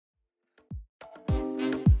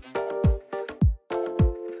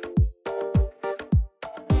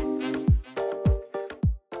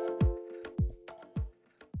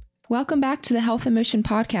Welcome back to the Health and Motion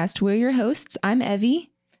Podcast. We're your hosts. I'm Evie.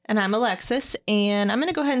 And I'm Alexis, and I'm going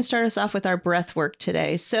to go ahead and start us off with our breath work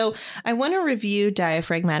today. So I want to review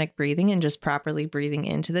diaphragmatic breathing and just properly breathing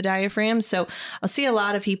into the diaphragm. So I'll see a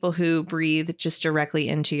lot of people who breathe just directly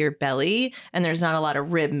into your belly, and there's not a lot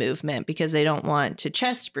of rib movement because they don't want to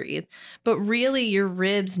chest breathe. But really, your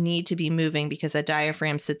ribs need to be moving because a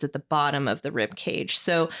diaphragm sits at the bottom of the rib cage.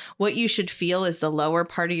 So what you should feel is the lower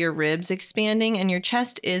part of your ribs expanding, and your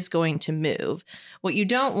chest is going to move. What you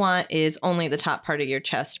don't want is only the top part of your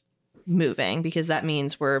chest moving, because that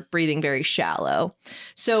means we're breathing very shallow.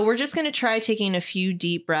 So we're just going to try taking a few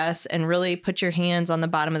deep breaths and really put your hands on the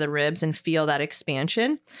bottom of the ribs and feel that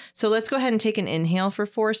expansion. So let's go ahead and take an inhale for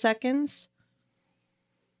 4 seconds.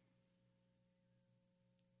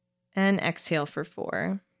 And exhale for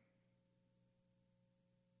 4.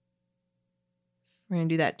 We're going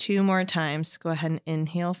to do that 2 more times. Go ahead and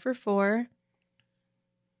inhale for 4.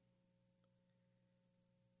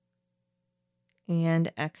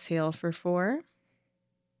 And exhale for 4.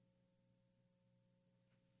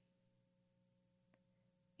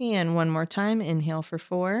 And one more time, inhale for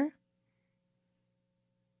 4.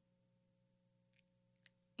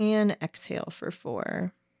 And exhale for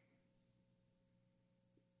 4.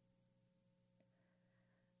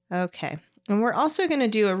 Okay. And we're also going to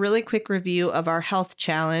do a really quick review of our health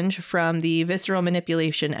challenge from the visceral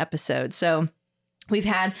manipulation episode. So we've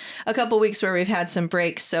had a couple weeks where we've had some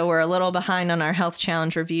breaks, so we're a little behind on our health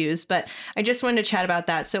challenge reviews, but I just wanted to chat about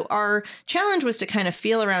that. So our challenge was to kind of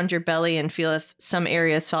feel around your belly and feel if some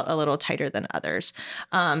areas felt a little tighter than others.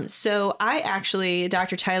 So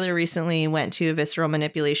Dr. Tyler recently went to a visceral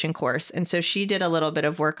manipulation course, and so she did a little bit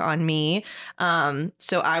of work on me.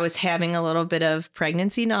 So I was having a little bit of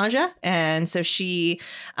pregnancy nausea, and so she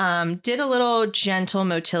did a little gentle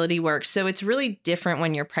motility work. So it's really different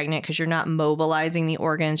when you're pregnant because you're not mobilizing the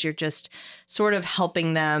organs, you're just sort of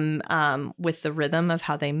helping them with the rhythm of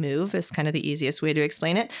how they move is kind of the easiest way to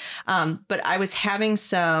explain it. But I was having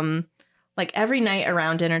some, like every night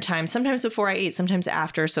around dinner time, sometimes before I ate, sometimes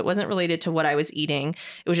after. So it wasn't related to what I was eating.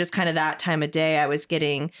 It was just kind of that time of day I was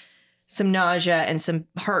getting some nausea and some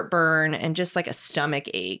heartburn and just like a stomach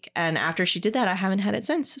ache. And after she did that, I haven't had it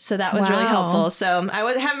since. So that was really helpful. So I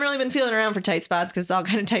haven't really been feeling around for tight spots because it's all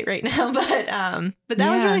kind of tight right now. But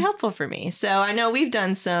that was really helpful for me. So I know we've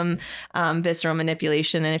done some visceral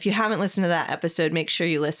manipulation. And if you haven't listened to that episode, make sure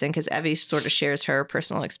you listen because Evie sort of shares her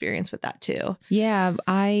personal experience with that too. Yeah,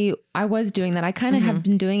 I was doing that. I kind of have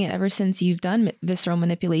been doing it ever since you've done visceral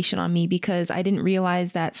manipulation on me because I didn't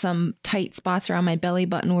realize that some tight spots around my belly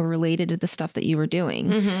button were related to the stuff that you were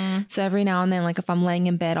doing. So every now and then, like if I'm laying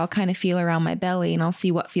in bed, I'll kind of feel around my belly and I'll see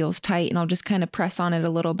what feels tight and I'll just kind of press on it a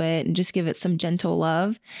little bit and just give it some gentle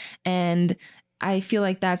love. And I feel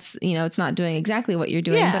like that's, it's not doing exactly what you're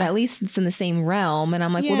doing, but at least it's in the same realm. And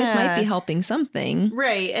I'm like, well, this might be helping something.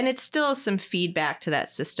 Right. And it's still some feedback to that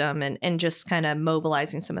system and just kind of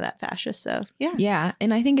mobilizing some of that fascia. So, yeah. Yeah.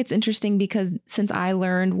 And I think it's interesting because since I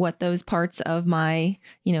learned what those parts of my,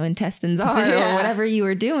 intestines are or whatever you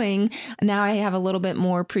were doing, now I have a little bit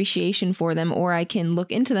more appreciation for them, or I can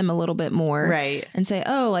look into them a little bit more. Right. And say,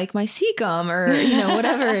 oh, like my cecum or,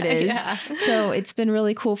 whatever it is. So it's been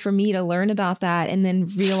really cool for me to learn about that. And then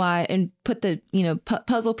realize and put the,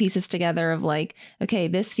 puzzle pieces together of like, okay,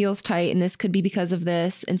 this feels tight and this could be because of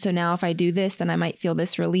this. And so now if I do this, then I might feel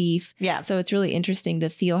this relief. Yeah. So it's really interesting to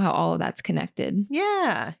feel how all of that's connected.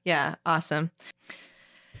 Yeah. Yeah. Awesome.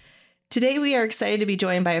 Today, we are excited to be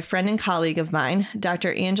joined by a friend and colleague of mine,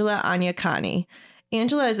 Dr. Angela Anyakani.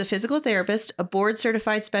 Angela is a physical therapist, a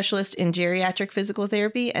board-certified specialist in geriatric physical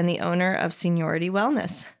therapy, and the owner of Seniority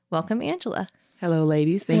Wellness. Welcome, Angela. Hello,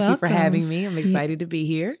 ladies. Thank you for having me. I'm excited to be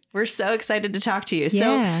here. We're so excited to talk to you.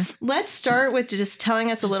 So let's start with just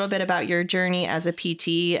telling us a little bit about your journey as a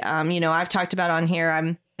PT. I've talked about on here,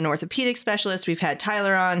 I'm an orthopedic specialist. We've had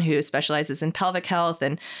Tyler on who specializes in pelvic health.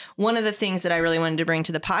 And one of the things that I really wanted to bring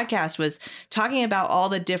to the podcast was talking about all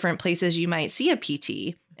the different places you might see a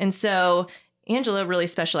PT. And so Angela really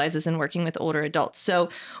specializes in working with older adults. So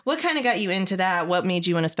what kind of got you into that? What made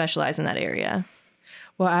you want to specialize in that area?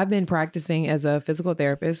 Well, I've been practicing as a physical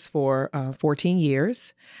therapist for 14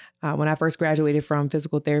 years. When I first graduated from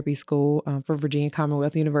physical therapy school from Virginia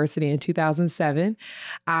Commonwealth University in 2007,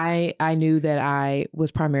 I knew that I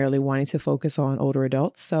was primarily wanting to focus on older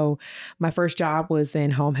adults. So my first job was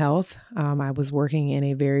in home health. I was working in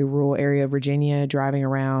a very rural area of Virginia, driving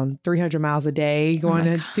around 300 miles a day,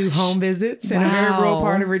 going to home visits in a very rural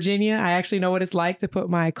part of Virginia. I actually know what it's like to put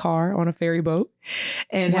my car on a ferry boat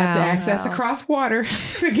and have to access across water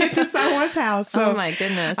to get to someone's house. So, oh my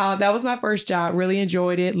goodness. That was my first job. Really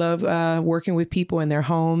enjoyed it. Loved love working with people in their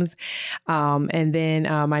homes. And then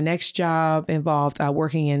my next job involved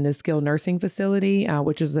working in the skilled nursing facility,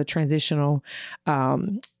 which is a transitional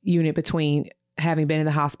unit between having been in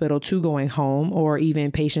the hospital to going home, or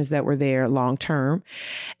even patients that were there long term.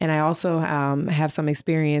 And I also have some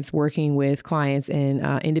experience working with clients in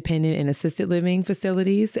independent and assisted living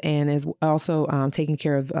facilities, and is also taking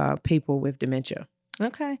care of people with dementia.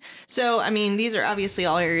 Okay. So, I mean, these are obviously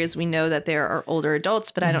all areas we know that there are older adults,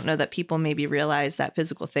 but I don't know that people maybe realize that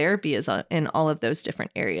physical therapy is in all of those different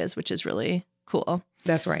areas, which is really cool.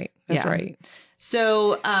 That's right. That's right.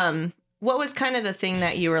 So, what was kind of the thing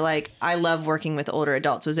that you were like, I love working with older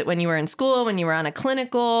adults? Was it when you were in school, when you were on a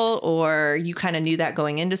clinical, or you kind of knew that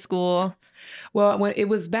going into school? Well, it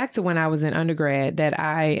was back to when I was in undergrad that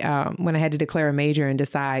when I had to declare a major and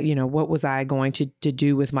decide, what was I going to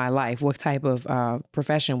do with my life? What type of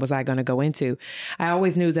profession was I going to go into? I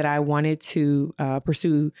always knew that I wanted to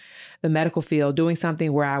pursue the medical field, doing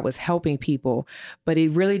something where I was helping people. But it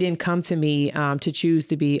really didn't come to me to choose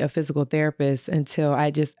to be a physical therapist until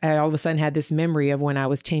I all of a sudden had this memory of when I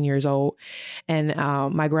was 10 years old and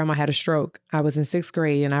my grandma had a stroke. I was in 6th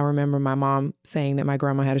grade, and I remember my mom saying that my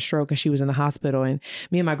grandma had a stroke and she was in the hospital, and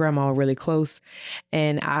me and my grandma were really close,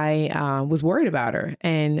 and I was worried about her,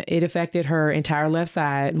 and it affected her entire left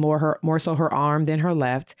side, more so her arm than her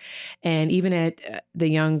left. And even at the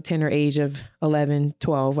young tender age of 11,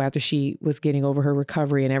 12, after she was getting over her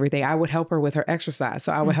recovery and everything, I would help her with her exercise.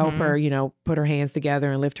 So I would help her, put her hands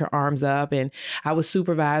together and lift her arms up, and I would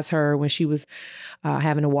supervise her when she was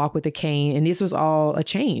having to walk with a cane. And this was all a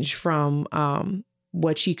change from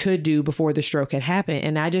what she could do before the stroke had happened.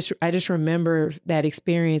 And I just remember that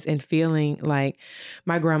experience and feeling like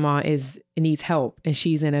my grandma needs help, and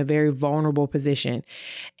she's in a very vulnerable position.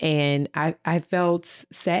 And I felt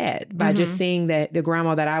sad by just seeing that the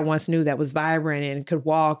grandma that I once knew that was vibrant and could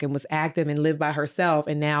walk and was active and lived by herself,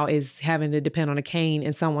 and now is having to depend on a cane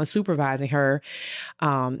and someone supervising her,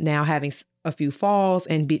 now having a few falls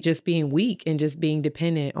and just being weak and just being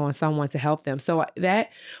dependent on someone to help them. So that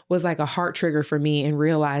was like a heart trigger for me, in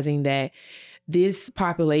realizing that this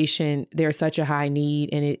population, there's such a high need,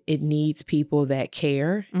 and it needs people that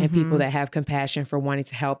care and people that have compassion for wanting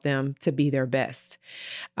to help them to be their best.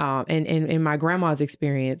 And in my grandma's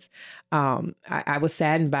experience, I was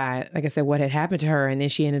saddened by, like I said, what had happened to her. And then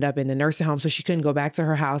she ended up in the nursing home, so she couldn't go back to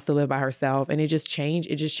her house to live by herself. And it just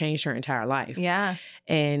changed her entire life. Yeah.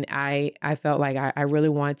 And I felt like I really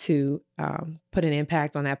want to put an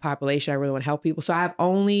impact on that population. I really want to help people. So I've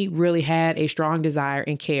only really had a strong desire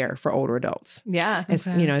and care for older adults. Yeah.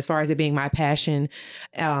 As far as it being my passion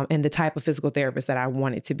and the type of physical therapist that I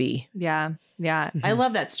want it to be. Yeah. Yeah. I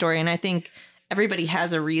love that story. And I think everybody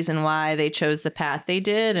has a reason why they chose the path they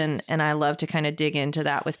did. And I love to kind of dig into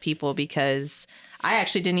that with people, because I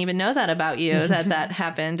actually didn't even know that about you, that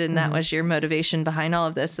happened. And that was your motivation behind all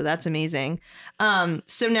of this. So that's amazing.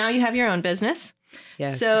 So now you have your own business.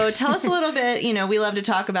 Yes. So tell us a little bit, we love to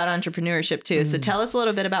talk about entrepreneurship too. So tell us a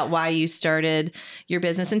little bit about why you started your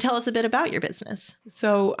business, and tell us a bit about your business.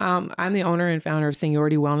 So I'm the owner and founder of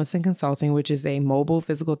Seniority Wellness and Consulting, which is a mobile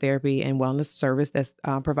physical therapy and wellness service that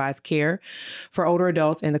provides care for older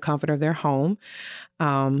adults in the comfort of their home.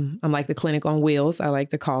 I'm like the clinic on wheels, I like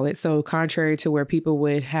to call it. So contrary to where people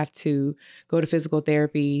would have to go to physical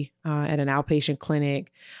therapy at an outpatient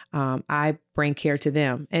clinic, I bring care to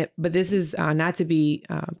them. But this is not to be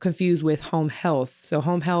confused with home health. So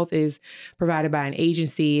home health is provided by an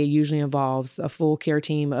agency. It usually involves a full care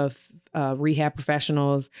team of rehab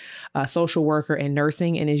professionals, a social worker, and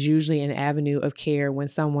nursing, and is usually an avenue of care when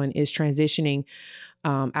someone is transitioning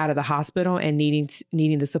out of the hospital and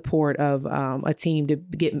needing the support of a team to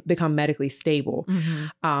become medically stable.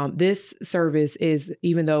 This service is,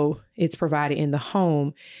 even though it's provided in the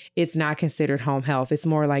home, it's not considered home health. It's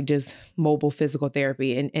more like just mobile physical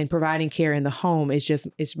therapy, and providing care in the home is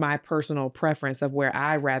it's my personal preference of where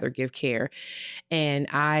I rather give care. And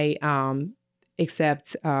I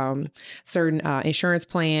accept certain insurance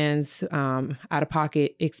plans,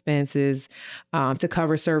 out-of-pocket expenses to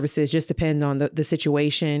cover services, just depending on the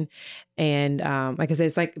situation. And like I said,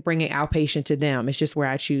 it's like bringing outpatient to them. It's just where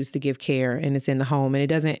I choose to give care, and it's in the home. And it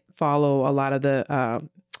doesn't follow a lot of the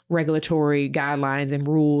regulatory guidelines and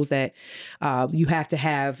rules that you have to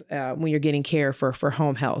have when you're getting care for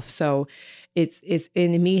home health. So it's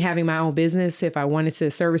in me having my own business. If I wanted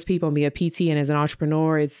to service people and be a PT and as an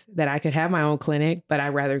entrepreneur, it's that I could have my own clinic, but I'd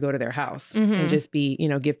rather go to their house and just be,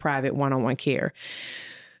 give private one-on-one care.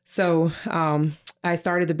 So I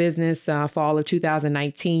started the business fall of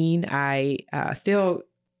 2019. I still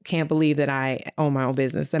can't believe that I own my own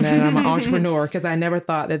business and that I'm an entrepreneur, because I never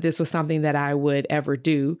thought that this was something that I would ever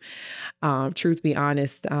do. Truth be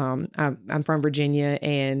honest, I'm from Virginia,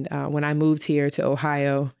 and when I moved here to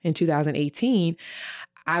Ohio in 2018,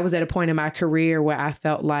 I was at a point in my career where I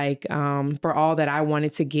felt like for all that I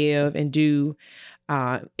wanted to give and do,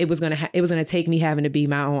 it was gonna take me having to be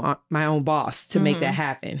my own boss to make that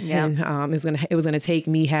happen. Yeah. And it was gonna take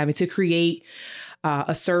me having to create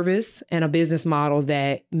a service and a business model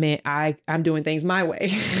that meant I'm doing things my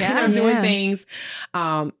way. Yeah. I'm doing things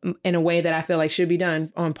in a way that I feel like should be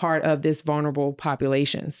done on part of this vulnerable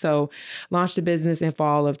population. So launched a business in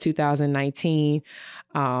fall of 2019.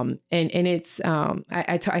 And it's,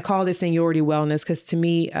 I call it seniority wellness, because to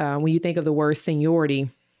me, when you think of the word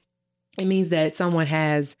seniority, it means that someone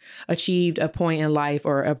has achieved a point in life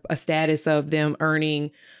or a status of them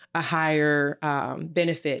earning a higher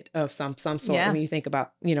benefit of some sort. Yeah. When you think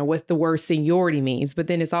about, what the word seniority means, but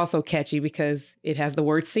then it's also catchy because it has the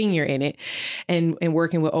word senior in it. And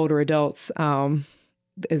working with older adults,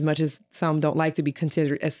 as much as some don't like to be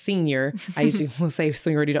considered a senior, I usually will say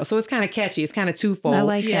seniority adult. So it's kind of catchy. It's kind of twofold. I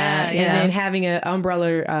like that. And then having an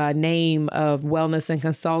umbrella name of wellness and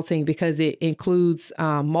consulting, because it includes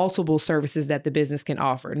multiple services that the business can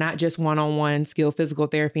offer, not just one-on-one skilled physical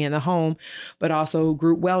therapy in the home, but also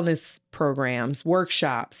group wellness programs,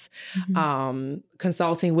 workshops,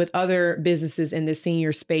 consulting with other businesses in the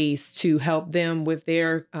senior space to help them with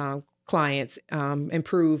their clients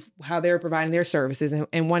improve how they're providing their services.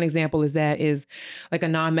 And one example is like a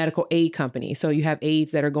non-medical aid company. So you have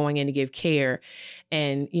aides that are going in to give care.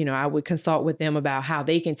 And, I would consult with them about how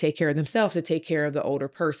they can take care of themselves to take care of the older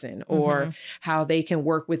person, or how they can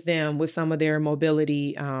work with them with some of their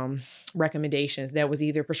mobility recommendations that was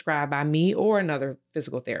either prescribed by me or another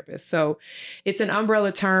physical therapist. So it's an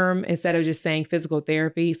umbrella term instead of just saying physical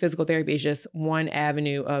therapy. Physical therapy is just one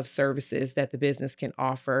avenue of services that the business can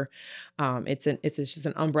offer. It's just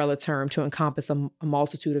an umbrella term to encompass a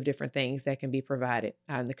multitude of different things that can be provided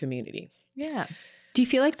in the community. Yeah. Do you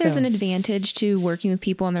feel like there's an advantage to working with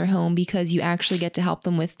people in their home because you actually get to help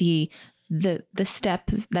them with the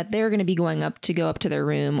steps that they're going to be going up to go up to their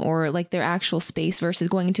room, or like their actual space, versus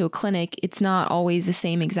going into a clinic? It's not always the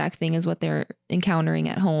same exact thing as what they're encountering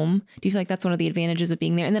at home. Do you feel like that's one of the advantages of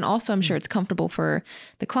being there? And then also, I'm sure it's comfortable for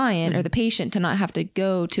the client or the patient to not have to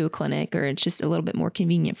go to a clinic, or it's just a little bit more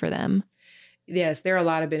convenient for them. Yes, there are a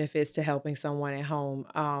lot of benefits to helping someone at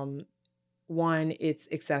home. One, it's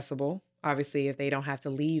accessible. Obviously, if they don't have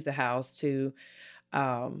to leave the house to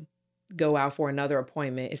go out for another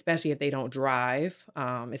appointment, especially if they don't drive,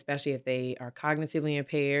 especially if they are cognitively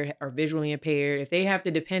impaired or visually impaired, if they have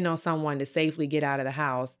to depend on someone to safely get out of the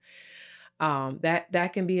house,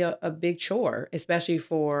 that can be a big chore, especially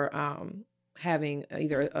for having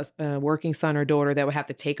either a working son or daughter that would have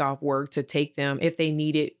to take off work to take them if they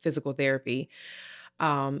needed physical therapy.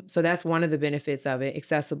 So that's one of the benefits of it: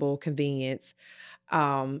 accessible, convenience.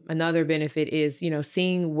 Another benefit is,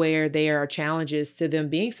 seeing where there are challenges to them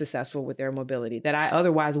being successful with their mobility that I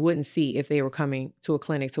otherwise wouldn't see if they were coming to a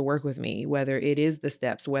clinic to work with me, whether it is the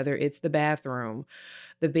steps, whether it's the bathroom,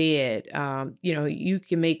 the bed. You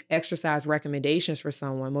can make exercise recommendations for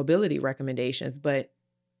someone, mobility recommendations, but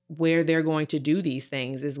where they're going to do these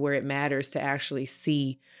things is where it matters to actually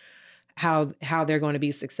see how they're going to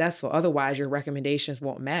be successful. Otherwise, your recommendations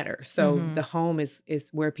won't matter. So the home is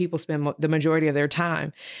where people spend the majority of their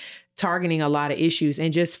time, targeting a lot of issues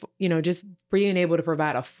and just being able to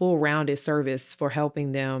provide a full rounded service for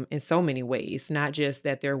helping them in so many ways, not just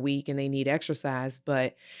that they're weak and they need exercise,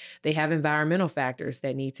 but they have environmental factors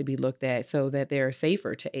that need to be looked at so that they're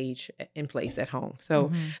safer to age in place at home.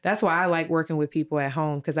 So that's why I like working with people at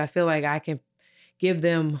home, because I feel like I can give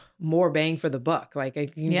them more bang for the buck. Like I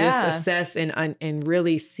can just assess and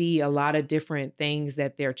really see a lot of different things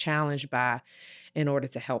that they're challenged by in order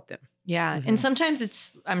to help them. Yeah. And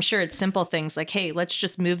sometimes I'm sure it's simple things like, hey, let's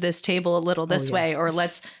just move this table a little this way, or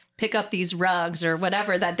let's pick up these rugs or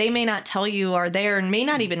whatever that they may not tell you are there and may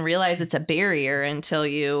not even realize it's a barrier until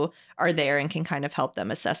you are there and can kind of help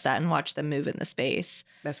them assess that and watch them move in the space.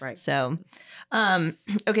 That's right. So,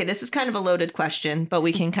 okay, this is kind of a loaded question, but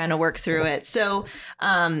we can kind of work through it. So,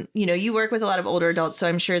 you work with a lot of older adults, so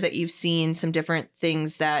I'm sure that you've seen some different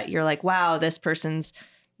things that you're like, wow, this person's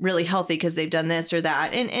really healthy because they've done this or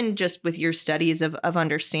that. And just with your studies of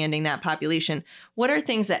understanding that population, what are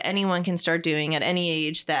things that anyone can start doing at any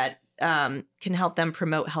age that can help them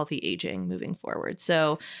promote healthy aging moving forward?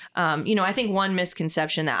 So, I think one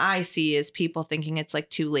misconception that I see is people thinking it's like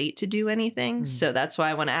too late to do anything. So that's why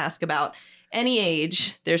I want to ask about any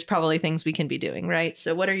age, there's probably things we can be doing, right?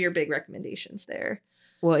 So what are your big recommendations there?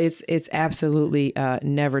 Well, it's absolutely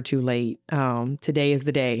never too late. Today is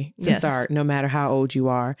the day to start, no matter how old you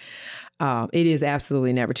are. It is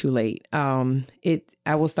absolutely never too late.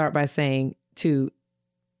 I will start by saying, too,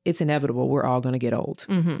 it's inevitable. We're all going to get old.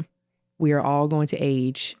 Mm-hmm. We are all going to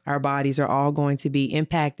age. Our bodies are all going to be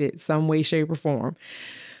impacted some way, shape, or form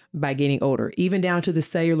by getting older, even down to the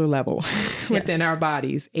cellular level within our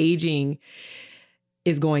bodies. Aging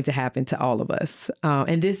is going to happen to all of us.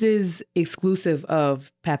 And this is exclusive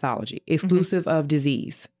of pathology, exclusive of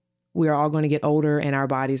disease. We are all going to get older and our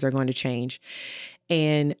bodies are going to change.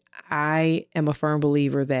 And I am a firm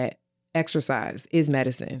believer that exercise is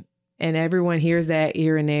medicine. And everyone hears that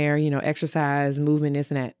here and there, exercise, movement, this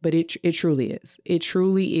and that. But it truly is. It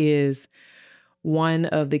truly is one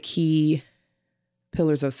of the key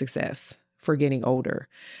pillars of success for getting older.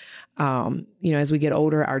 As we get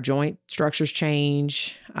older, our joint structures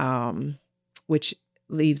change, which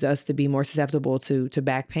leaves us to be more susceptible to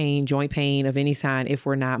back pain, joint pain of any kind if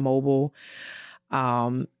we're not mobile.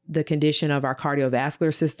 The condition of our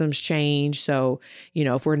cardiovascular systems change. So,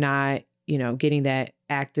 if we're not, getting that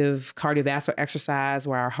active cardiovascular exercise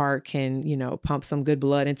where our heart can, pump some good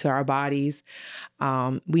blood into our bodies,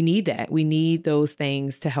 we need that. We need those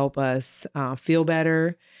things to help us feel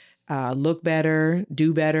better, look better,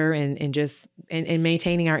 do better, and just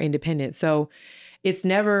maintaining our independence. So it's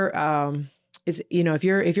never, if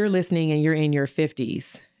you're listening and you're in your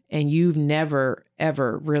 50s and you've never,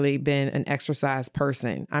 ever really been an exercise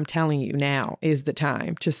person, I'm telling you, now is the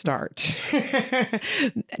time to start.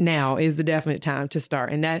 Now is the definite time to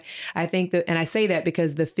start. And that, I think and I say that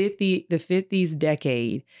because the 50s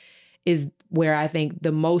decade is where I think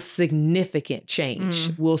the most significant change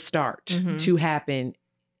will start to happen.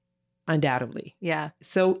 Undoubtedly. Yeah.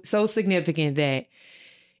 So significant that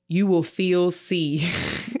you will feel, see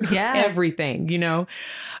everything,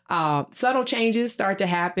 subtle changes start to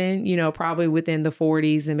happen, probably within the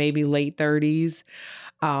 40s and maybe late 30s.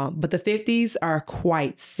 But the 50s are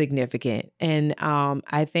quite significant. And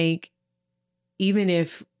I think even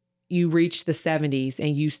if you reach the 70s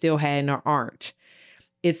and you still hadn't or aren't,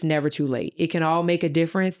 it's never too late. It can all make a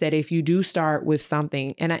difference that if you do start with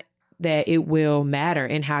something, that it will matter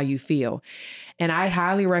in how you feel. And I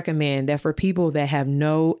highly recommend that for people that have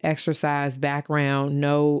no exercise background,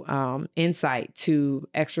 no insight to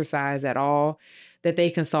exercise at all, that they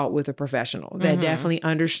consult with a professional that definitely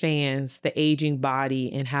understands the aging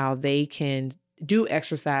body and how they can do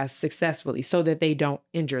exercise successfully so that they don't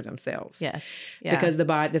injure themselves. Yes. Yeah. Because the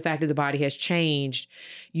fact that the body has changed,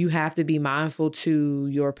 you have to be mindful to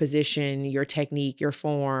your position, your technique, your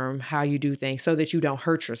form, how you do things so that you don't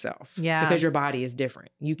hurt yourself. Yeah. Because your body is different.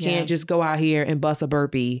 You can't just go out here and bust a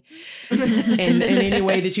burpee in any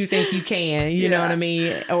way that you think you can, you know what I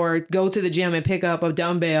mean? Or go to the gym and pick up a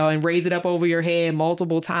dumbbell and raise it up over your head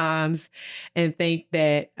multiple times and think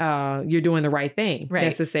that you're doing the right thing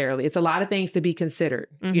necessarily. It's a lot of things to be considered,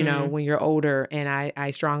 when you're older. And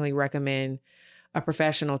I strongly recommend a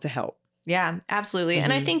professional to help. Yeah, absolutely.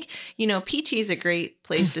 And I think, PT is a great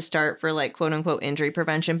place to start for like quote unquote injury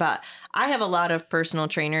prevention. But I have a lot of personal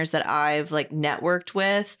trainers that I've like networked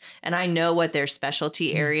with and I know what their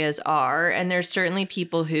specialty areas are. And there's certainly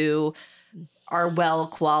people who are well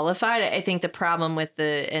qualified. I think the problem with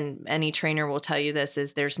and any trainer will tell you this,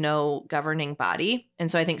 is there's no governing body. And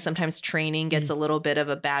so I think sometimes training gets a little bit of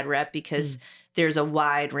a bad rep because there's a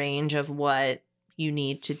wide range of what you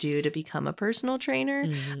need to do to become a personal trainer.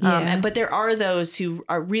 But there are those who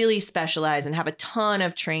are really specialized and have a ton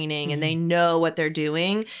of training and they know what they're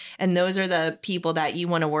doing. And those are the people that you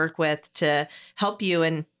want to work with to help you.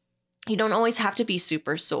 And you don't always have to be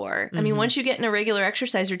super sore. I mean, once you get in a regular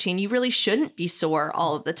exercise routine, you really shouldn't be sore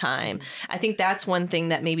all of the time. I think that's one thing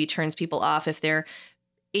that maybe turns people off if they're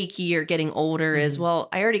achy or getting older is, well,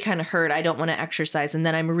 I already kind of hurt. I don't want to exercise. And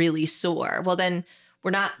then I'm really sore. Well, then we're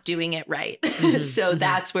not doing it right. So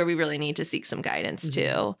that's where we really need to seek some guidance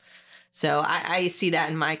too. So I see that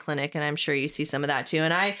in my clinic, and I'm sure you see some of that too.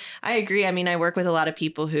 And I agree. I mean, I work with a lot of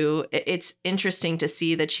people who it's interesting to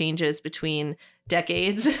see the changes between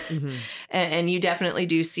decades. And you definitely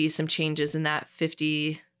do see some changes in that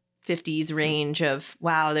 50s range of,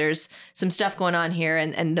 wow, there's some stuff going on here.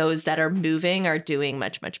 And those that are moving are doing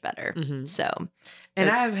much, much better. So, and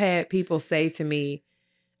I've had people say to me,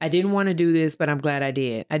 I didn't want to do this, but I'm glad I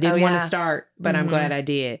did. I didn't want to start, but I'm glad I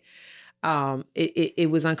did. It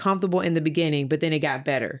was uncomfortable in the beginning, but then it got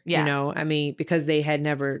better, I mean, because they had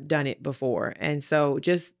never done it before. And so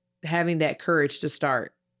just having that courage to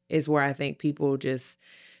start is where I think people just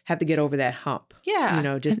have to get over that hump.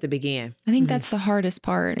 Yeah. Just to begin. I think that's the hardest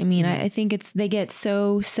part. I mean, I think they get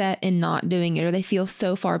so set in not doing it, or they feel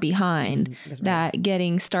so far behind that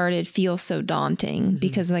getting started feels so daunting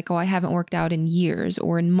because like, oh, I haven't worked out in years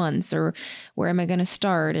or in months, or where am I going to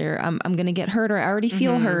start? Or I'm going to get hurt, or I already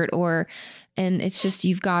feel hurt, and it's just,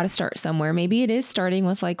 you've got to start somewhere. Maybe it is starting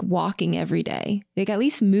with like walking every day, like at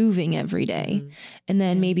least moving every day. And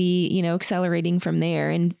then maybe, accelerating from there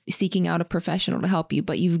and seeking out a professional to help you.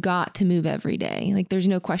 But you've got to move every day. Like there's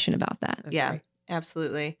no question about that. That's right.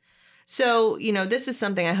 Absolutely. So, this is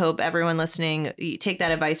something I hope everyone listening, you take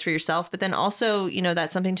that advice for yourself, but then also,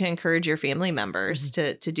 that's something to encourage your family members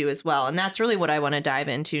to do as well. And that's really what I want to dive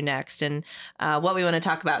into next. And what we want to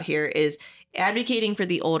talk about here is advocating for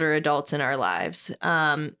the older adults in our lives.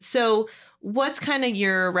 So what's kind of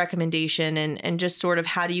your recommendation and just sort of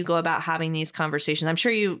how do you go about having these conversations? I'm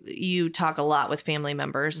sure you talk a lot with family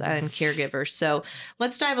members and caregivers. So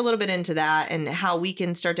let's dive a little bit into that and how we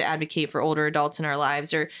can start to advocate for older adults in our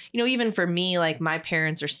lives. Or, even for me, like my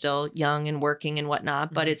parents are still young and working and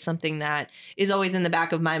whatnot, but it's something that is always in the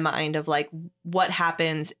back of my mind of like what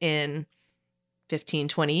happens in 15,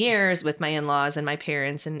 20 years with my in-laws and my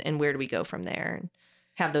parents and where do we go from there and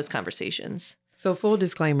have those conversations. So full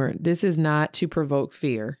disclaimer, this is not to provoke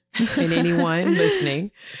fear in anyone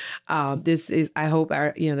listening. This is, I hope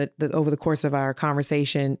that over the course of our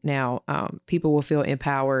conversation now, people will feel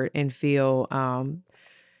empowered and feel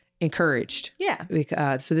encouraged.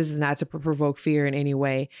 Yeah. So this is not to provoke fear in any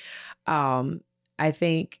way. I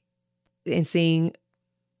think in seeing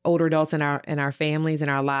older adults in our families and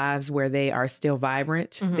our lives where they are still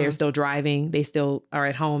vibrant, they're still driving, they still are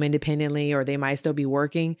at home independently, or they might still be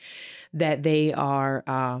working, that they are,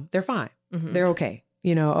 they're fine. They're okay.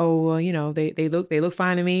 They look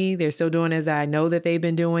fine to me. They're still doing as I know that they've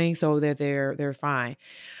been doing, so that they're fine.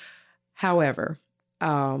 However,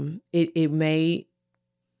 it may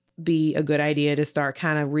be a good idea to start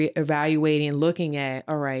kind of reevaluating and looking at,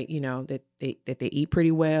 all right, that they eat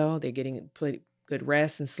pretty well, they're getting good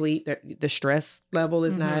rest and sleep. The stress level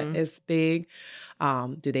is not as big.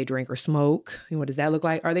 Do they drink or smoke? What does that look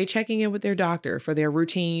like? Are they checking in with their doctor for their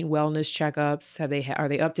routine wellness checkups? Are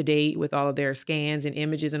they up to date with all of their scans and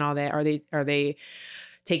images and all that? Are they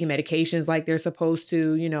taking medications like they're supposed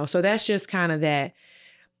to? So that's just kind of that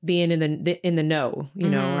being in the know,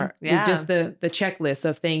 or just the checklist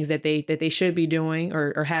of things that they should be doing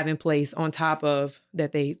or have in place on top of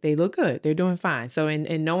that. They look good. They're doing fine. So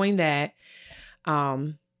in knowing that,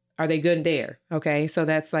 are they good there? Okay. So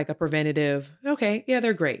that's like a preventative. Okay. Yeah,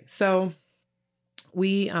 they're great. So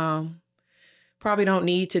we, probably don't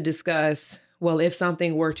need to discuss, well, if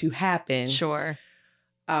something were to happen, sure.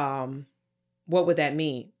 What would that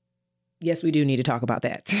mean? Yes, we do need to talk about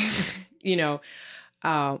that.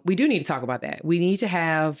 We do need to talk about that. We need to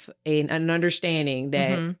have an understanding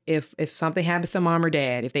that if something happens to mom or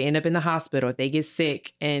dad, if they end up in the hospital, if they get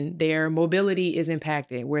sick and their mobility is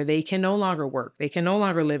impacted, where they can no longer work, they can no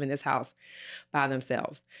longer live in this house by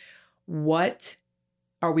themselves, what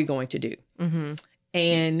are we going to do?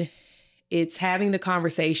 And it's having the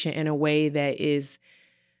conversation in a way that is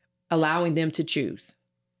allowing them to choose,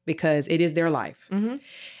 because it is their life.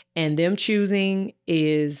 And them choosing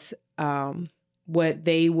is what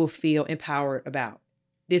they will feel empowered about.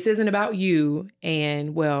 This isn't about you.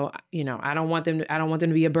 And I don't want them to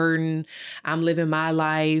be a burden. I'm living my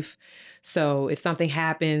life. So if something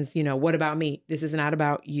happens, what about me? This is not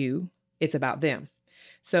about you. It's about them.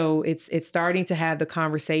 So it's starting to have the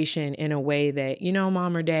conversation in a way that,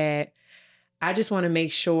 mom or dad, I just want to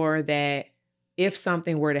make sure that if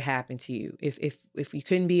something were to happen to you, if you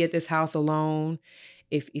couldn't be at this house alone,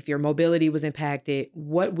 if your mobility was impacted,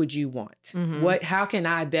 what would you want? How can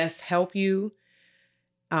I best help you?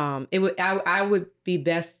 I'm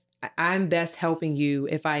best helping you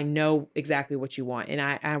if I know exactly what you want. And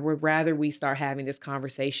I would rather we start having this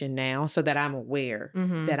conversation now so that I'm aware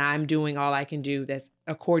that I'm doing all I can do that's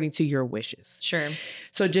according to your wishes. Sure.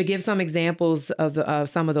 So to give some examples of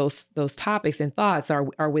some of those topics and thoughts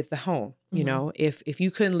are with the home. If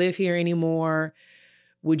you couldn't live here anymore,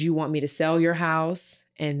 would you want me to sell your house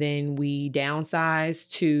and then we downsize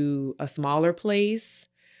to a smaller place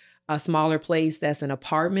that's an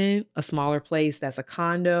apartment, a smaller place that's a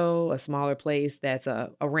condo, a smaller place that's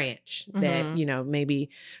a ranch that,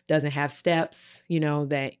 maybe doesn't have steps,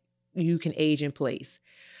 that you can age in place.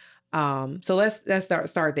 So let's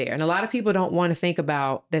start there. And a lot of people don't want to think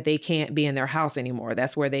about that they can't be in their house anymore.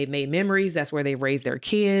 That's where they've made memories. That's where they've raised their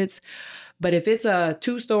kids. But if it's a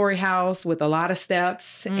 2-story house with a lot of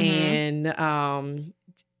steps and,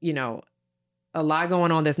 a lot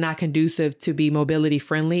going on that's not conducive to be mobility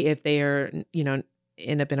friendly, if they're,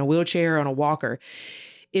 end up in a wheelchair or on a walker.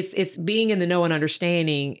 It's being in the know and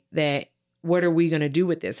understanding that what are we going to do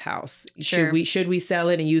with this house? Sure. Should we sell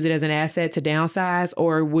it and use it as an asset to downsize,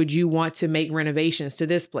 or would you want to make renovations to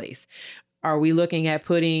this place? Are we looking at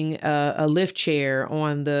putting a lift chair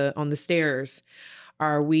on the stairs?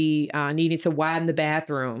 Are we needing to widen the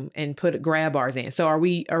bathroom and put grab bars in? So are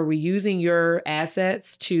we using your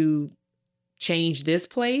assets to change this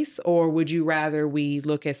place, or would you rather we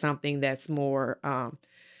look at something that's more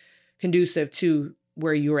conducive to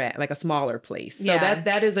where you're at, like a smaller place? So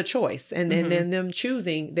that is a choice. And then them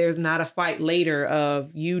choosing, there's not a fight later of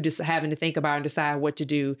you just having to think about and decide what to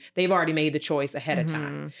do. They've already made the choice ahead of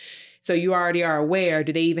time. So you already are aware,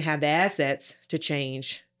 do they even have the assets to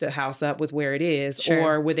change the house up with where it is? Sure.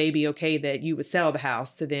 Or would they be okay that you would sell the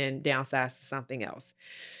house to then downsize to something else?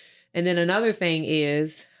 And then another thing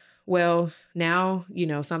is, well, now,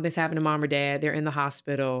 something's happened to mom or dad. They're in the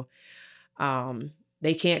hospital.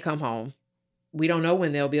 They can't come home. We don't know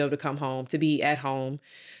when they'll be able to come home, to be at home.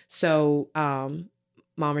 So mom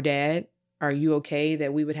or dad, are you okay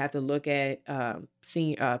that we would have to look at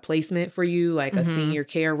senior placement for you, like a senior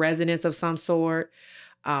care residence of some sort?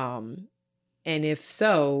 And if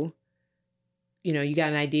so, you got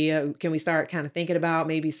an idea? Can we start kind of thinking about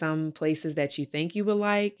maybe some places that you think you would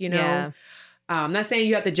like, Yeah. I'm not saying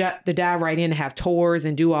you have to dive right in and have tours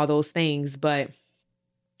and do all those things, but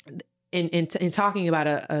in talking about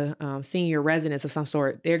a senior residence of some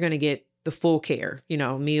sort, they're going to get the full care,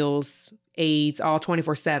 meals, aids, all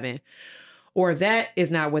 24/7. Or that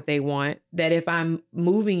is not what they want, that if I'm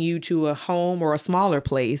moving you to a home or a smaller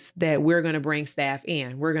place, that we're going to bring staff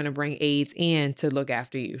in. We're going to bring aides in to look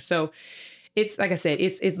after you. So it's, like I said,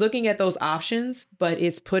 it's looking at those options, but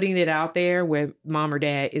it's putting it out there where mom or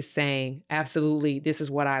dad is saying, absolutely, this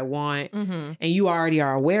is what I want. And you already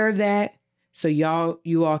are aware of that. So you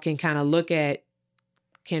all can kind of look at,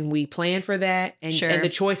 can we plan for that? And, and the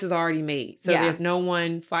choice is already made. So there's no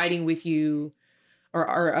one fighting with you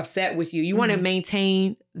or upset with you. You want to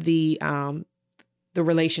maintain the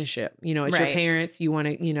relationship, it's your parents. You want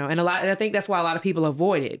to, and I think that's why a lot of people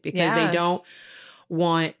avoid it, because they don't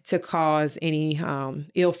want to cause any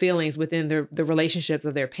ill feelings within the relationships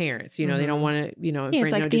of their parents. They don't want to,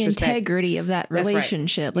 it's like the integrity of that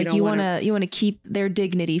relationship. Like you want to keep their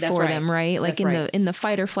dignity for them, right? Like in the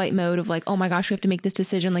fight or flight mode of like, oh my gosh, we have to make this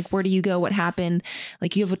decision. Like, where do you go? What happened?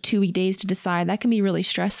 Like you have 2 days to decide. That can be really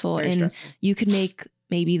stressful. Very stressful. You could make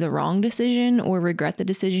maybe the wrong decision or regret the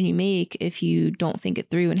decision you make if you don't think it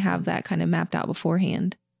through and have that kind of mapped out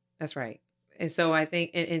beforehand. That's right. And so I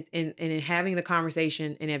think in having the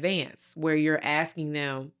conversation in advance where you're asking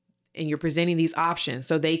them and you're presenting these options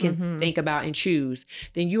so they can think about and choose,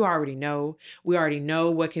 then you already know. We already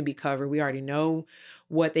know what can be covered. We already know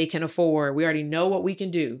what they can afford. We already know what we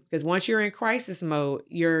can do. Because once you're in crisis mode,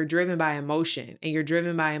 you're driven by emotion, and you're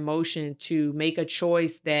driven by emotion to make a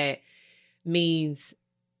choice that means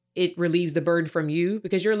it relieves the burden from you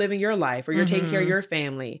because you're living your life or you're taking care of your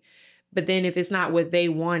family. But then if it's not what they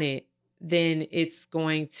wanted, then it's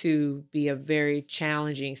going to be a very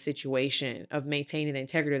challenging situation of maintaining the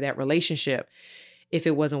integrity of that relationship if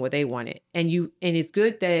it wasn't what they wanted. And it's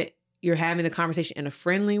good that you're having the conversation in a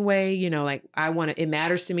friendly way, like it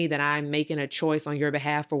matters to me that I'm making a choice on your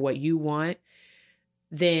behalf for what you want.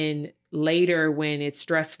 Then later when it's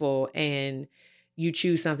stressful and you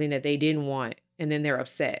choose something that they didn't want, and then they're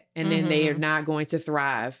upset, and then they are not going to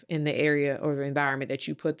thrive in the area or the environment that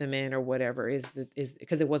you put them in or whatever is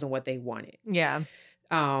because it wasn't what they wanted. Yeah.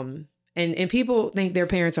 And people think their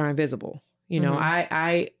parents are invisible.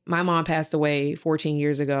 My mom passed away 14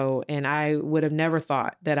 years ago, and I would have never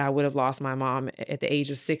thought that I would have lost my mom at the age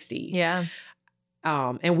of 60. Yeah.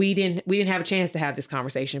 And we didn't have a chance to have this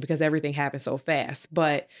conversation because everything happened so fast.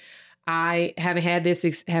 But I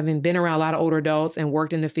having been around a lot of older adults and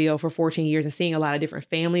worked in the field for 14 years and seeing a lot of different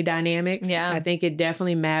family dynamics. Yeah. I think it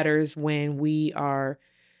definitely matters when we are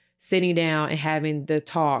sitting down and having the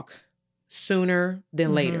talk sooner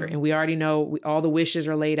than later. And we already know all the wishes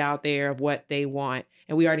are laid out there of what they want.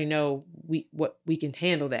 And we already know what we can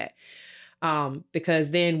handle that. Because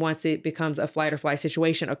then once it becomes a flight or flight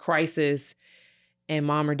situation, a crisis, and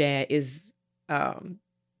mom or dad is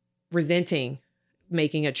resenting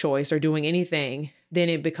making a choice or doing anything, then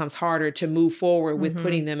it becomes harder to move forward with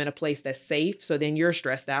putting them in a place that's safe. So then you're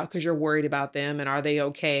stressed out because you're worried about them and are they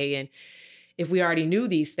okay? And if we already knew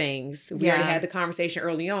these things, we already had the conversation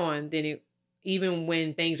early on, then even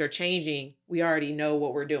when things are changing, we already know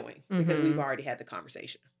what we're doing because we've already had the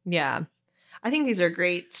conversation. Yeah. I think these are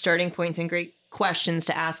great starting points and great questions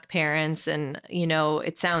to ask parents. And,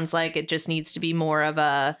 it sounds like it just needs to be more of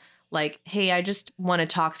a like, hey, I just want to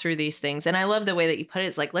talk through these things. And I love the way that you put it.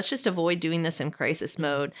 It's like, let's just avoid doing this in crisis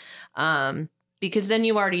mode. Because then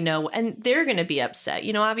you already know, and they're going to be upset.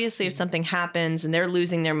 You know, obviously if something happens and they're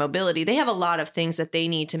losing their mobility, they have a lot of things that they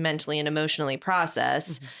need to mentally and emotionally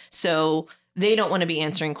process. So they don't want to be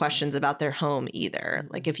answering questions about their home either.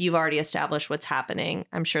 Like if you've already established what's happening,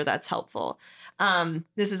 I'm sure that's helpful.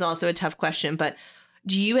 This is also a tough question, but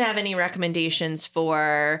do you have any recommendations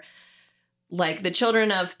for like the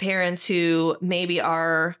children of parents who maybe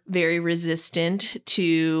are very resistant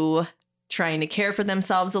to trying to care for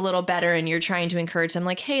themselves a little better, and you're trying to encourage them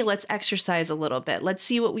like, hey, let's exercise a little bit. Let's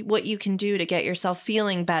see what you can do to get yourself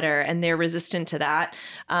feeling better. And they're resistant to that.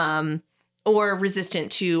 Or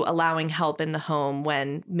resistant to allowing help in the home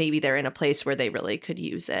when maybe they're in a place where they really could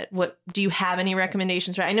use it. What do you have any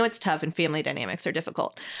recommendations for? I know it's tough and family dynamics are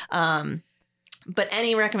difficult. But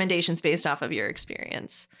any recommendations based off of your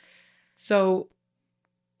experience? So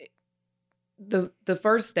the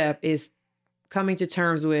first step is coming to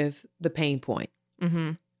terms with the pain point.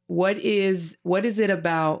 Mm-hmm. What is it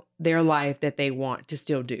about their life that they want to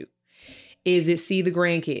still do? Is it see the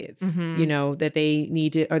grandkids, you know, that they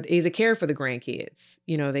need to, or is it care for the grandkids?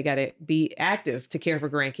 You know, they got to be active to care for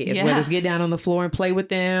grandkids, whether it's get down on the floor and play with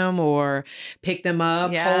them or pick them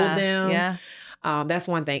up, hold them. Yeah. That's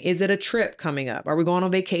one thing. Is it a trip coming up? Are we going on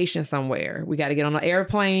vacation somewhere? We got to get on an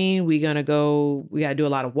airplane. We got to do a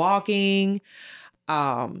lot of walking.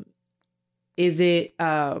 Is it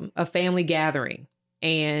a family gathering?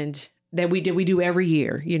 And that we do every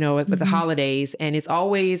year, you know, with the holidays. And it's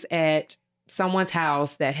always at someone's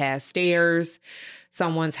house that has stairs,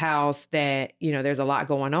 someone's house that, you know, there's a lot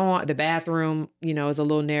going on. The bathroom, you know, is a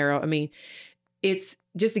little narrow. I mean, it's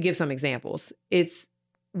just to give some examples. It's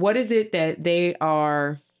what is it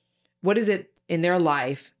in their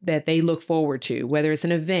life that they look forward to, whether it's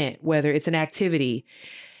an event, whether it's an activity,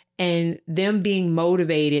 and them being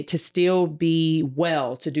motivated to still be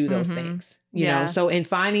well to do those things. You know, so in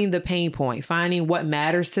finding the pain point, finding what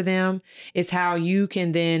matters to them is how you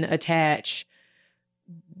can then attach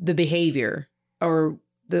the behavior or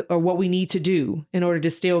what we need to do in order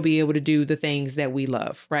to still be able to do the things that we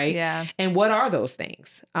love. Right. Yeah. And what are those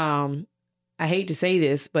things? I hate to say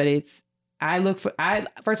this, but I look for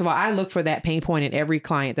that pain point in every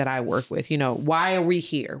client that I work with. You know, why are we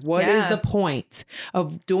here? What is the point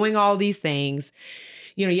of doing all these things?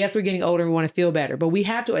 You know, yes, we're getting older and we want to feel better, but we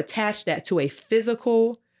have to attach that to a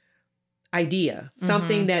physical idea,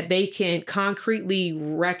 something that they can concretely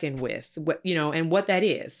reckon with, you know, and what that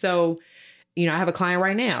is. So, you know, I have a client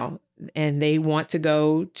right now and they want to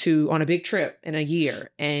go on a big trip in a year,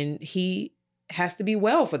 and he has to be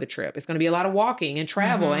well for the trip. It's going to be a lot of walking and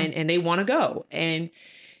travel, and they want to go. And,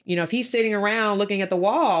 you know, if he's sitting around looking at the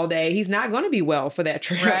wall all day, he's not going to be well for that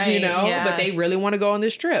trip, you know, but they really want to go on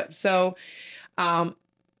this trip. So,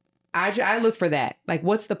 I look for that. Like,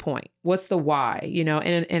 what's the point? What's the why? You know,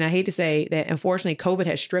 and I hate to say that, unfortunately, COVID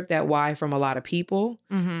has stripped that why from a lot of people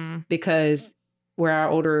because where our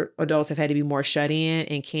older adults have had to be more shut in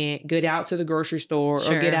and can't get out to the grocery store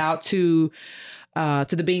or get out to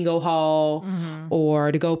the bingo hall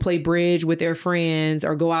or to go play bridge with their friends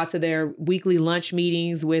or go out to their weekly lunch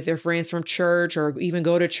meetings with their friends from church or even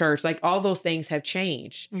go to church. Like, all those things have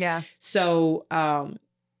changed. Yeah. So,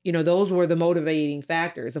 you know, those were the motivating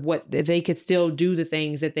factors of what they could still do the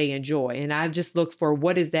things that they enjoy. And I just look for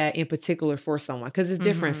what is that in particular for someone, because it's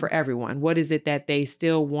different for everyone. What is it that they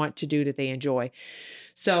still want to do that they enjoy?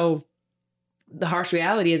 So the harsh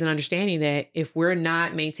reality is an understanding that if we're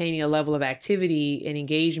not maintaining a level of activity and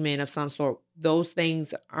engagement of some sort, those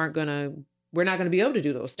things we're not going to be able to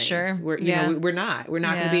do those things. Sure. We're not going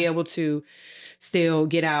to be able to still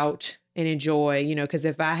get out and enjoy, you know, because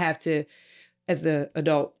if I have to, as the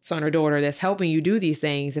adult son or daughter that's helping you do these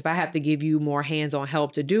things, if I have to give you more hands-on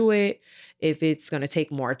help to do it, if it's going to take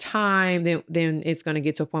more time, then it's going to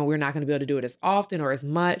get to a point where we're not going to be able to do it as often or as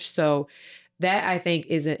much. So that, I think,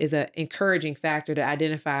 is a encouraging factor to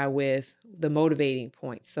identify with the motivating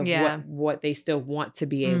points of what they still want to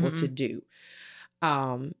be able to do.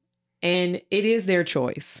 And it is their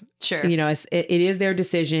choice. Sure. You know, it is their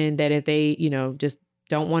decision that if they, you know, just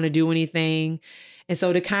don't want to do anything. And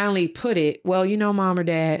so to kindly put it, well, you know, mom or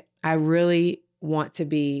dad, I really want to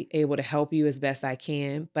be able to help you as best I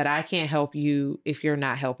can, but I can't help you if you're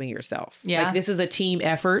not helping yourself. Yeah. Like, this is a team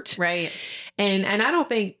effort. Right. And I don't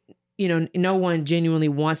think, you know, no one genuinely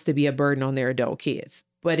wants to be a burden on their adult kids.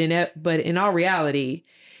 But in all reality,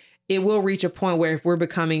 it will reach a point where if we're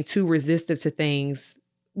becoming too resistive to things,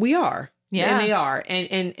 we are. Yeah. And they are.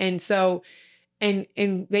 And so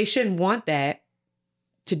they shouldn't want that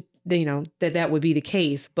that would be the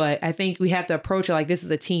case. But I think we have to approach it like this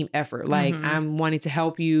is a team effort. Like I'm wanting to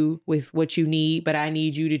help you with what you need, but I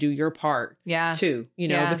need you to do your part too,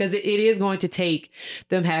 because it is going to take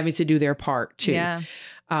them having to do their part too. Yeah.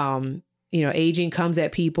 Aging comes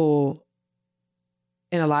at people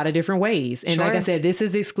in a lot of different ways. And like I said, this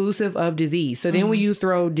is exclusive of disease. So then when you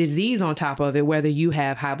throw disease on top of it, whether you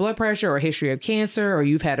have high blood pressure or a history of cancer, or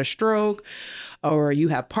you've had a stroke, or you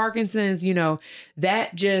have Parkinson's,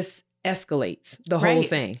 that just escalates the whole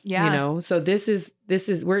thing. Yeah. So this is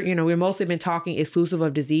we've mostly been talking exclusive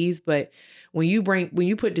of disease, but when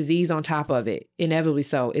you put disease on top of it, inevitably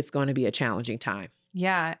so, it's going to be a challenging time.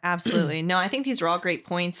 Yeah, absolutely. No, I think these are all great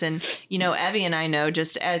points. And, Evie and I know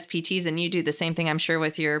just as PTs, and you do the same thing, I'm sure,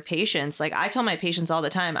 with your patients. Like I tell my patients all the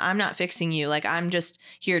time, I'm not fixing you. Like I'm just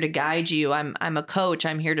here to guide you. I'm a coach.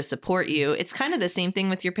 I'm here to support you. It's kind of the same thing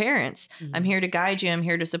with your parents. I'm here to guide you. I'm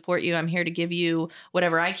here to support you. I'm here to give you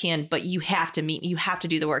whatever I can, but you have to meet me. You have to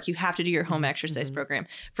do the work. You have to do your home exercise program.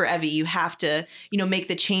 For Evie, you have to, make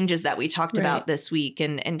the changes that we talked about this week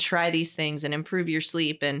and try these things and improve your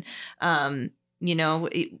sleep. And,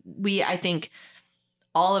 I think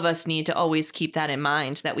all of us need to always keep that in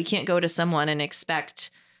mind, that we can't go to someone and expect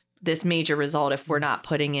this major result if we're not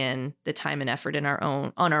putting in the time and effort on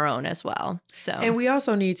our own as well. So, and we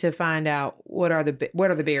also need to find out what are the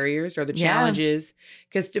barriers or the challenges,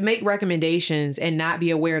 because to make recommendations and not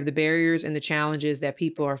be aware of the barriers and the challenges that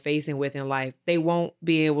people are facing within life, they won't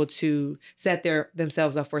be able to set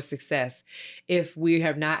themselves up for success if we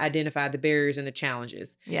have not identified the barriers and the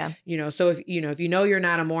challenges. Yeah. So if you're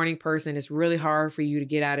not a morning person, it's really hard for you to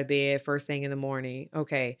get out of bed first thing in the morning.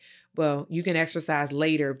 Okay. Well, you can exercise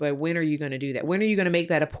later, but when are you going to do that? When are you going to make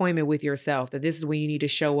that appointment with yourself that this is when you need to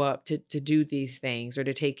show up to do these things or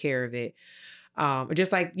to take care of it?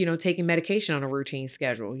 Just like, taking medication on a routine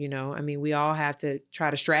schedule, we all have to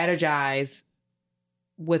try to strategize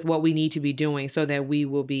with what we need to be doing so that we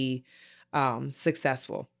will be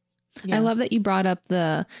successful. Yeah. I love that you brought up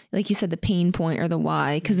like you said, the pain point or the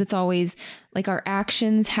why, because it's always like our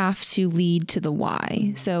actions have to lead to the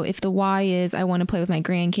why. So if the why is I want to play with my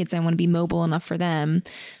grandkids, I want to be mobile enough for them,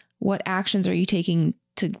 what actions are you taking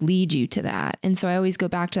to lead you to that? And so I always go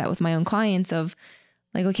back to that with my own clients of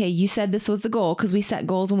like, okay, you said this was the goal because we set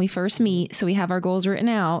goals when we first meet. So we have our goals written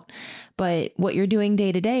out, but what you're doing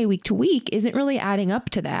day to day, week to week isn't really adding up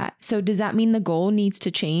to that. So does that mean the goal needs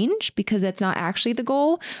to change because that's not actually the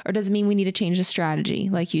goal? Or does it mean we need to change the strategy,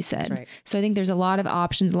 like you said? Right. So I think there's a lot of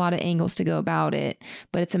options, a lot of angles to go about it,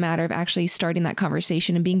 but it's a matter of actually starting that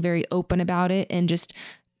conversation and being very open about it and just,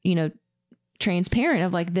 transparent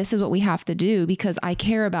of like, this is what we have to do because I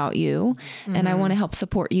care about you and I want to help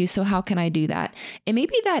support you. So how can I do that? And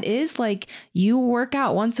maybe that is like you work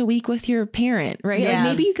out once a week with your parent, right? Yeah.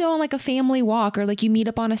 Like maybe you go on like a family walk or like you meet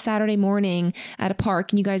up on a Saturday morning at a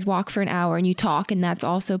park and you guys walk for an hour and you talk, and that's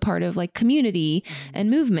also part of like community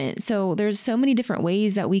and movement. So there's so many different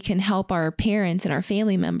ways that we can help our parents and our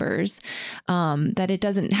family members that it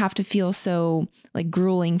doesn't have to feel so like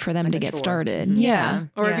grueling for them like to get started. Yeah.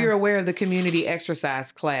 Or if you're aware of the community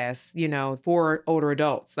exercise class, for older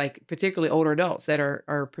adults, like particularly older adults that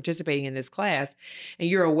are participating in this class, and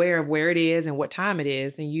you're aware of where it is and what time it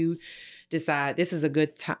is, and you decide this is a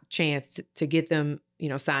good chance to get them,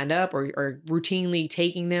 signed up or routinely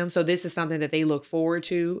taking them. So this is something that they look forward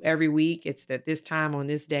to every week. It's at this time on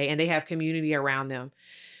this day, and they have community around them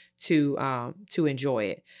to enjoy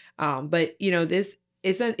it. But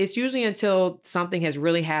it's usually until something has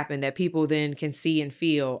really happened that people then can see and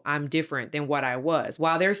feel I'm different than what I was.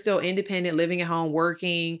 While they're still independent, living at home,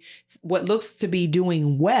 working, what looks to be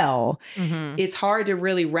doing well, it's hard to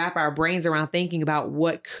really wrap our brains around thinking about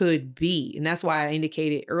what could be. And that's why I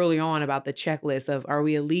indicated early on about the checklist of, are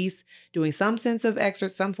we at least doing some sense of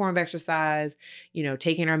some form of exercise,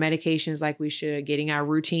 taking our medications like we should, getting our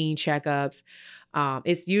routine checkups.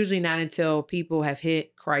 It's usually not until people have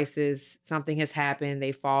hit crisis, something has happened,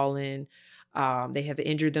 they've fallen, they have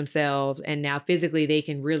injured themselves, and now physically they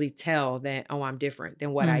can really tell that, oh, I'm different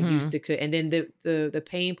than what I used to could. And then the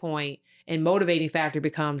pain point and motivating factor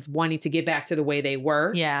becomes wanting to get back to the way they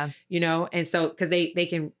were. Yeah. And so because they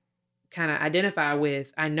can kind of identify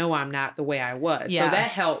with, I know I'm not the way I was. Yeah. So that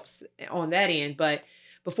helps on that end. But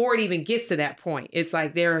before it even gets to that point, it's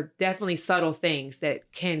like there are definitely subtle things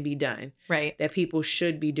that can be done, right? That people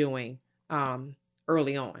should be doing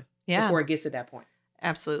early on, before it gets to that point.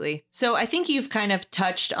 Absolutely. So I think you've kind of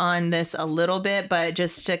touched on this a little bit, but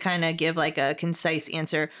just to kind of give like a concise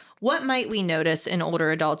answer, what might we notice in older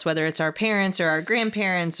adults, whether it's our parents or our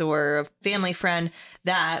grandparents or a family friend,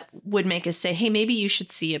 that would make us say, hey, maybe you should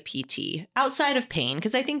see a PT outside of pain?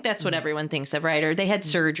 Because I think that's what everyone thinks of, right? Or they had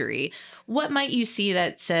surgery. What might you see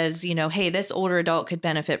that says, you know, hey, this older adult could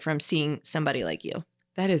benefit from seeing somebody like you?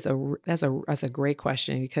 That's a great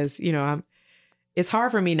question, because, you know, it's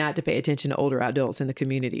hard for me not to pay attention to older adults in the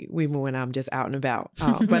community, even when I'm just out and about.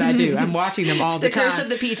 But I do. I'm watching them all the time. It's the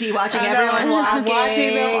curse of the PT, watching everyone walking. I'm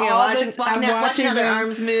watching them all the time. Watching how their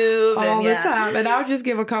arms move. All the time. And I'll just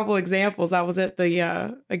give a couple examples. I was at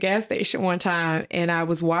a gas station one time, and I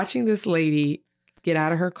was watching this lady get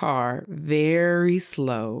out of her car very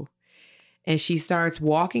slow. And she starts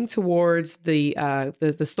walking towards the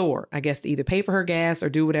store, I guess, to either pay for her gas or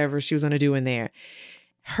do whatever she was going to do in there.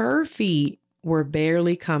 Her feet were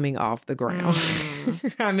barely coming off the ground.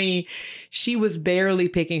 I mean, she was barely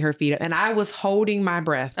picking her feet up. And I was holding my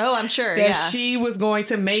breath. Oh, I'm sure. That she was going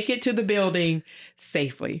to make it to the building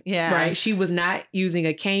safely. Yeah. Right. She was not using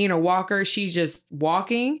a cane or walker. She's just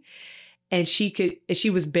walking. And she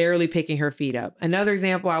was barely picking her feet up. Another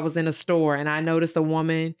example, I was in a store and I noticed a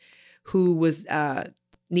woman who was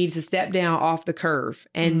needed to step down off the curve.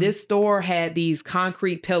 And this store had these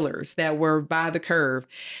concrete pillars that were by the curve.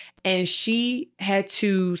 And she had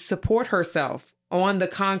to support herself on the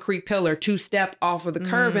concrete pillar to step off of the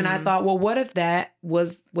curve. And I thought, well, what if that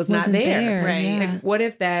was not there? Right. Yeah. Like, what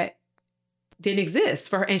if that didn't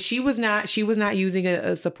exist for her? And she was not using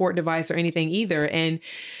a support device or anything either. And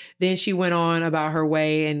then she went on about her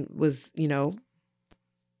way and was, you know,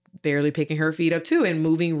 barely picking her feet up too and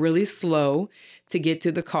moving really slow to get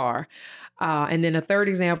to the car. And then a third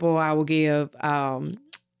example I will give,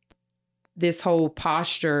 this whole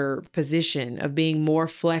posture position of being more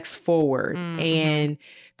flex forward and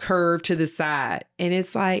curved to the side. And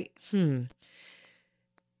it's like,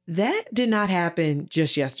 that did not happen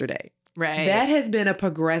just yesterday. Right. That has been a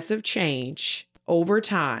progressive change over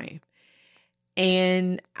time.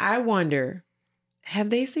 And I wonder, have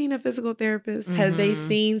they seen a physical therapist? Have they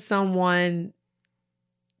seen someone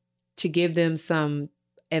to give them some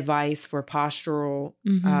advice for postural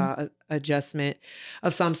adjustment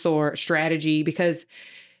of some sort, strategy? Because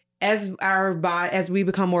as we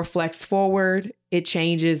become more flex forward, it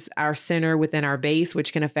changes our center within our base,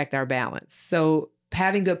 which can affect our balance. So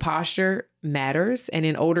having good posture matters. And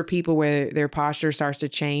in older people where their posture starts to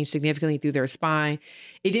change significantly through their spine,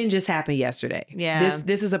 it didn't just happen yesterday. Yeah.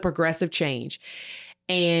 This is a progressive change.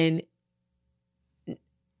 And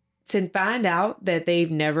to find out that they've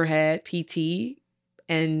never had PT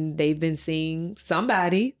and they've been seeing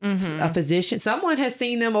somebody, a physician, someone has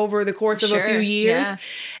seen them over the course of a few years,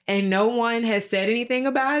 and no one has said anything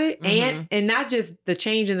about it. And not just the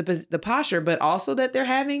change in the posture, but also that they're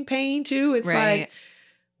having pain too. It's like,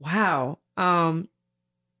 wow,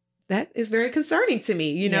 that is very concerning to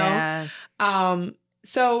me, you know?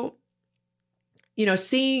 So, you know,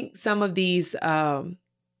 seeing some of these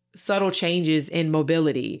subtle changes in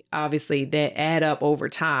mobility, obviously, that add up over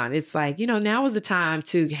time. It's like, you know, now is the time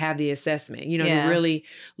to have the assessment, you know, to really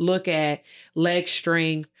look at leg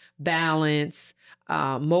strength, balance,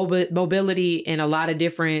 mobility in a lot of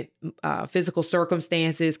different physical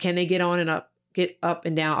circumstances. Can they get up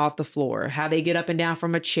and down off the floor? How they get up and down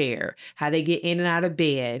from a chair? How they get in and out of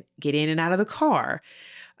bed? Get in and out of the car?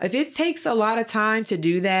 If it takes a lot of time to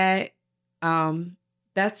do that,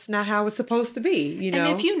 that's not how it's supposed to be, you know? And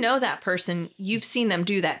if you know that person, you've seen them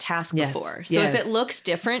do that task before. So if it looks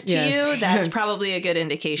different to you, that's probably a good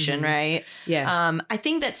indication, right? Yes. I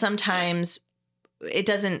think that sometimes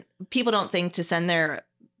people don't think to send their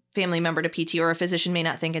family member to PT, or a physician may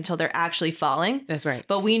not think until they're actually falling. That's right.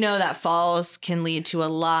 But we know that falls can lead to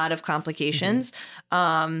a lot of complications.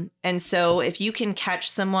 And so if you can catch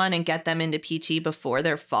someone and get them into PT before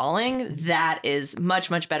they're falling, that is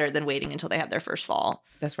much, much better than waiting until they have their first fall.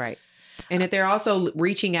 That's right. And if they're also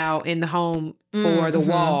reaching out in the home for the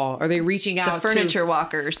wall, or they're reaching out the furniture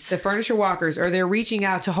walkers, or they're reaching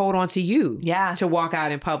out to hold on to you, to walk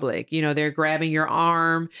out in public. You know, they're grabbing your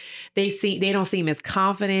arm. They don't seem as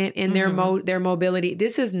confident in their mobility.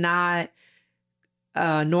 This is not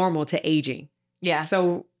normal to aging. Yeah.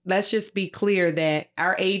 So let's just be clear that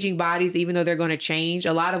our aging bodies, even though they're going to change,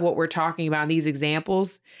 a lot of what we're talking about in these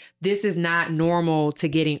examples, this is not normal to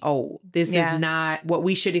getting old. This is not what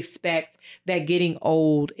we should expect that getting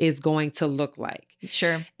old is going to look like.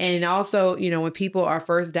 Sure. And also, when people are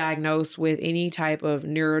first diagnosed with any type of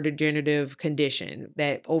neurodegenerative condition,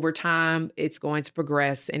 that over time it's going to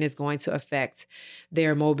progress and it's going to affect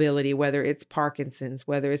their mobility, whether it's Parkinson's,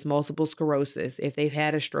 whether it's multiple sclerosis, if they've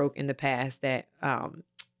had a stroke in the past that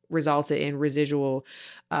resulted in residual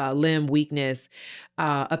limb weakness,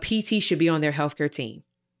 a PT should be on their healthcare team,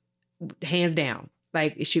 hands down.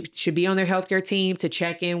 Like, it should be on their healthcare team to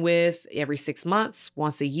check in with every 6 months,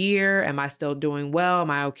 once a year. Am I still doing well? Am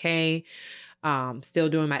I okay? Still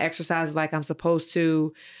doing my exercises like I'm supposed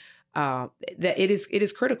to? That it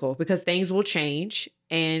is critical, because things will change,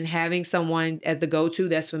 and having someone as the go-to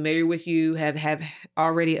that's familiar with you, have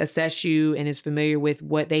already assessed you and is familiar with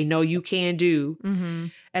what they know you can do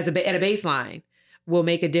at a baseline, will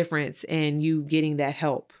make a difference in you getting that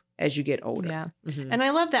help as you get older. Yeah. And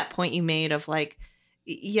I love that point you made of like,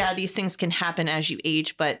 yeah, these things can happen as you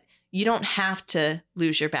age, but you don't have to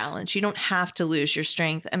lose your balance. You don't have to lose your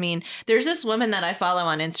strength. I mean, there's this woman that I follow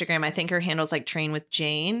on Instagram. I think her handle's like Train with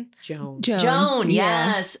Jane. Joan,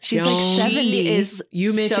 yes. She's like 70.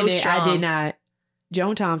 You mentioned it. strong. I did not.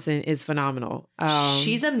 Joan Thompson is phenomenal.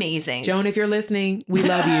 She's amazing. Joan, if you're listening, we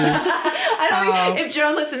love you. I don't think if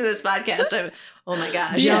Joan listened to this podcast, oh my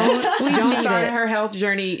gosh. Joan started her health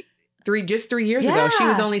journey 3 years ago. She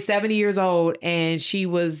was only 70 years old, and she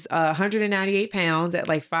was 198 pounds at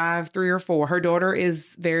like 5'3" or 4. Her daughter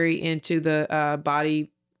is very into the body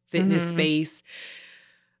fitness space,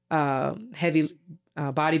 heavy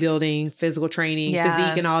bodybuilding, physical training,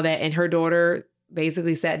 physique, and all that. And her daughter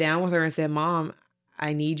basically sat down with her and said, "Mom,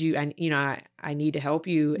 I need you. I need to help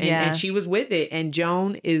you." And she was with it. And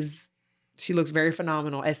Joan she looks very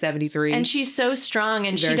phenomenal at 73. And she's so strong,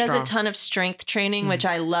 and she does a ton of strength training, which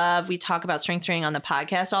I love. We talk about strength training on the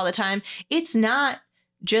podcast all the time. It's not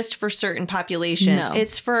just for certain populations. No.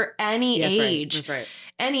 It's for any age. That's right.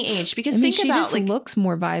 Any age. Because she about just looks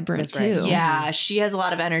more vibrant too. Yeah. She has a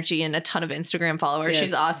lot of energy and a ton of Instagram followers.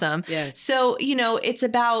 She's awesome. Yes. So, it's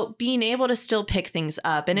about being able to still pick things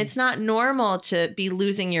up, and it's not normal to be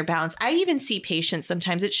losing your balance. I even see patients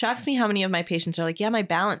sometimes. It shocks me how many of my patients are like, yeah, my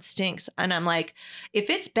balance stinks. And I'm like,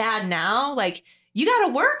 if it's bad now, like, you got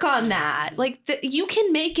to work on that. Like, you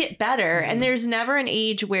can make it better. And there's never an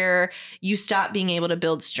age where you stop being able to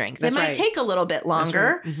build strength. It might take a little bit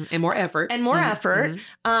longer. And more effort.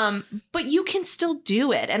 But you can still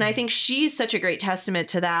do it. And I think she's such a great testament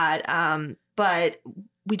to that. But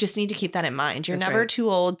we just need to keep that in mind. You're never too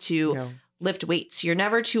old to lift weights. You're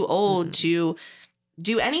never too old to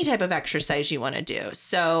do any type of exercise you want to do.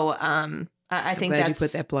 So, I think you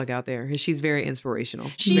put that plug out there. She's very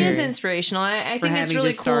inspirational. She is inspirational. I think it's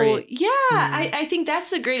really cool. Started. Yeah. I think that's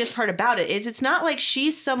the greatest part about it is it's not like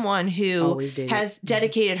she's someone who has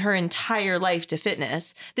dedicated her entire life to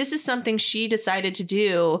fitness. This is something she decided to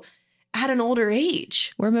do at an older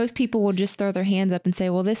age. Where most people will just throw their hands up and say,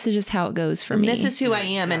 well, this is just how it goes for me. This is who I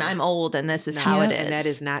am, and I'm old, and this is how it is. And that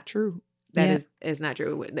is not true. That is not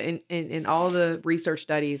true. In all the research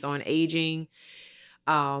studies on aging,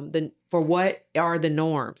 for what are the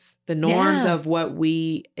norms of what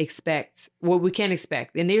we expect, what we can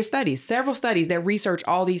expect. And there's studies, several studies that research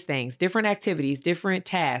all these things, different activities, different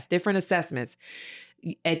tasks, different assessments.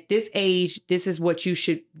 At this age, this is what you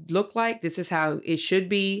should look like. This is how it should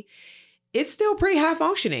be. It's still pretty high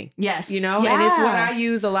functioning. Yes. And it's what I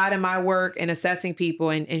use a lot in my work in assessing people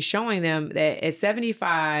and showing them that at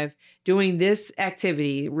 75, doing this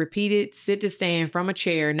activity, repeated sit to stand from a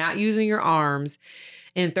chair, not using your arms,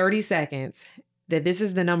 in 30 seconds, that this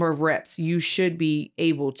is the number of reps you should be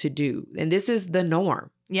able to do. And this is the norm.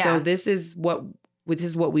 Yeah. So this is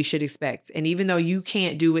what we should expect. And even though you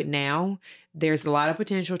can't do it now, there's a lot of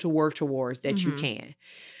potential to work towards that you can.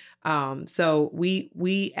 So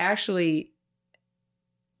we actually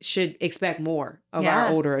should expect more of our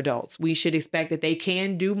older adults. We should expect that they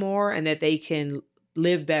can do more and that they can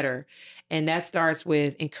live better. And that starts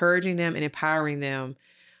with encouraging them and empowering them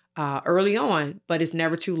early on, but it's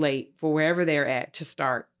never too late for wherever they're at to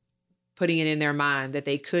start putting it in their mind that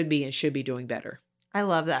they could be and should be doing better. I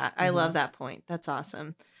love that. I love that point. That's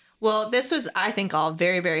awesome. Well, this was, I think, all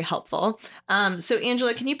very, very helpful. So,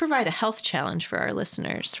 Angela, can you provide a health challenge for our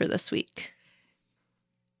listeners for this week?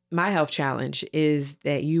 My health challenge is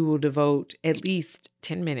that you will devote at least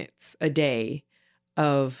 10 minutes a day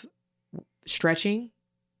of stretching,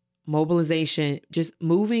 mobilization, just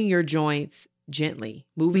moving your joints gently,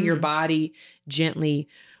 moving your body gently,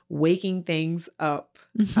 waking things up,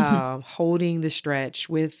 holding the stretch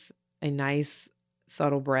with a nice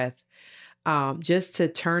subtle breath, just to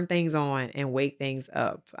turn things on and wake things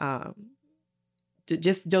up.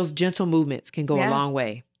 Just those gentle movements can go a long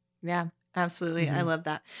way. Yeah. Absolutely. I love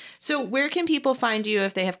that. So where can people find you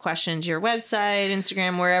if they have questions? Your website,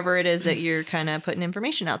 Instagram, wherever it is that you're kind of putting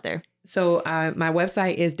information out there. So my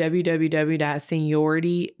website is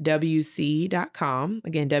www.senioritywc.com.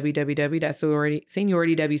 Again,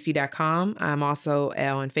 www.senioritywc.com. I'm also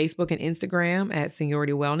on Facebook and Instagram at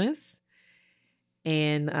Seniority Wellness,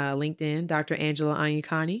 and LinkedIn, Dr. Angela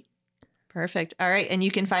Anyakani. Perfect. All right. And you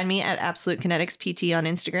can find me at Absolute Kinetics PT on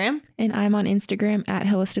Instagram. And I'm on Instagram at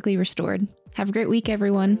Holistically Restored. Have a great week,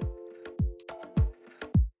 everyone.